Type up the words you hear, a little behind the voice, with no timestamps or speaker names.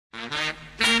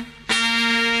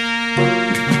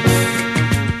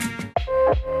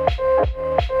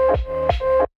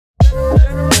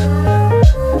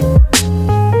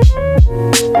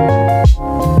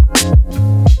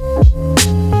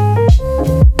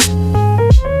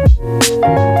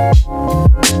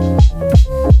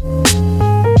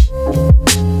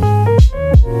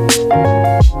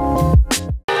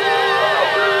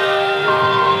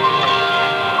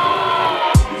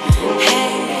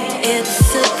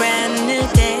It's a brand new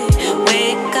day.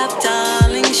 Wake up,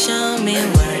 darling, show me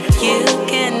what you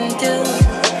can do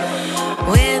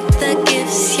with the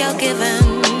gifts you're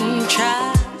given.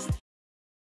 Trust.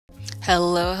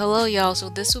 Hello y'all. So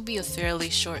this will be a fairly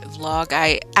short vlog.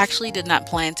 I actually did not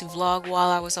plan to vlog while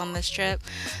I was on this trip,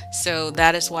 so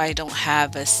that is why I don't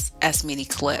have as many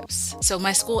clips. So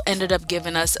my school ended up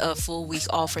giving us a full week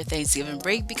off for Thanksgiving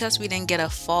break because we didn't get a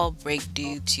fall break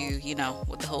due to, you know,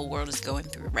 what the whole world is going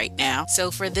through right now.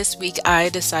 So for this week, I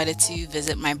decided to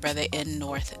visit my brother in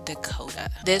North Dakota.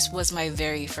 This was my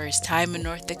very first time in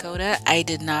North Dakota. I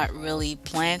did not really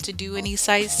plan to do any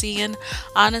sightseeing.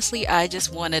 Honestly, I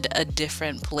just wanted a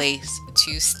different place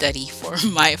to study for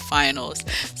my finals.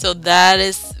 So that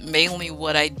is mainly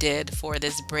what I did for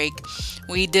this break.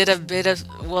 We did a bit of,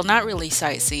 well, not really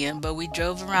sightseeing, but we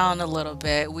drove around a little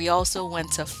bit. We also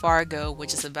went to Fargo,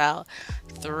 which is about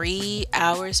 3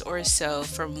 hours or so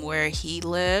from where he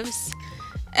lives.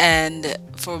 And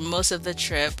for most of the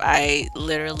trip, I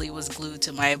literally was glued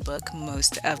to my book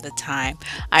most of the time.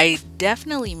 I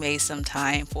definitely made some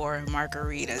time for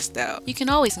margaritas though. You can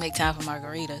always make time for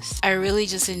margaritas. I really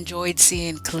just enjoyed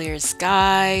seeing clear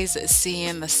skies,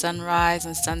 seeing the sunrise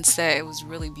and sunset. It was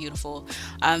really beautiful.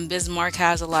 Bismarck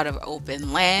has a lot of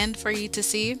open land for you to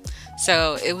see.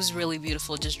 So it was really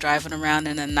beautiful just driving around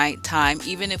in the nighttime.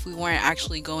 Even if we weren't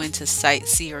actually going to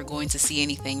sightsee or going to see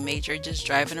anything major, just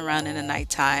driving around in the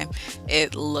nighttime,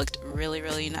 it looked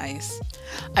really nice.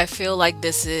 I feel like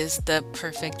this is the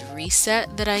perfect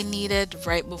reset that I needed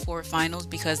right before finals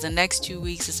because the next 2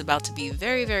 weeks is about to be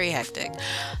very hectic.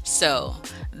 So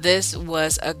this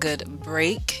was a good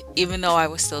break. Even though I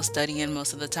was still studying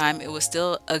most of the time, it was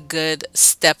still a good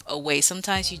step away.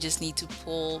 Sometimes you just need to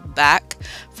pull back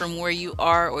from where you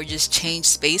are or just change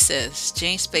spaces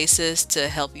to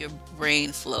help your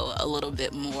brain flow a little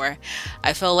bit more.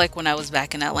 I felt like when I was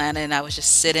back in Atlanta and I was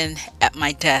just sitting at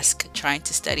my desk trying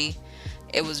to study,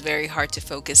 it was very hard to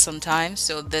focus sometimes.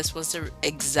 So this was the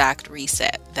exact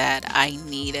reset that I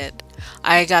needed.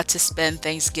 I got to spend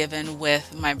Thanksgiving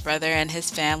with my brother and his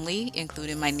family,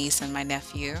 including my niece and my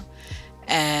nephew.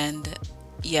 And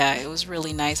yeah, it was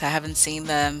really nice. I haven't seen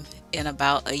them in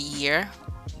about a year,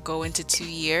 going to 2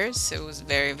 years. So it was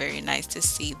very nice to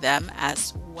see them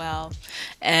as well.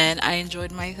 And I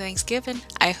enjoyed my Thanksgiving.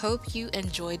 I hope you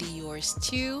enjoyed yours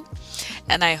too.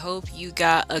 And I hope you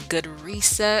got a good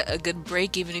reset, a good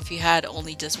break, even if you had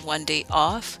only just 1 day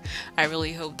off. I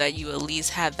really hope that you at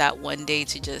least had that 1 day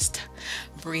to just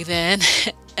breathe in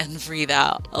and breathe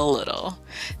out a little.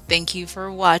 Thank you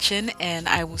for watching, and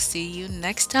I will see you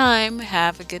next time.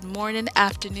 Have a good morning,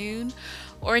 afternoon,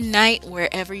 or night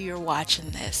wherever you're watching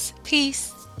this.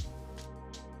 Peace.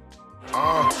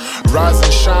 Rise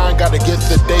and shine, gotta get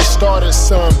the day started.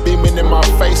 Sun beaming in my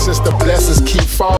face as the blessings keep falling.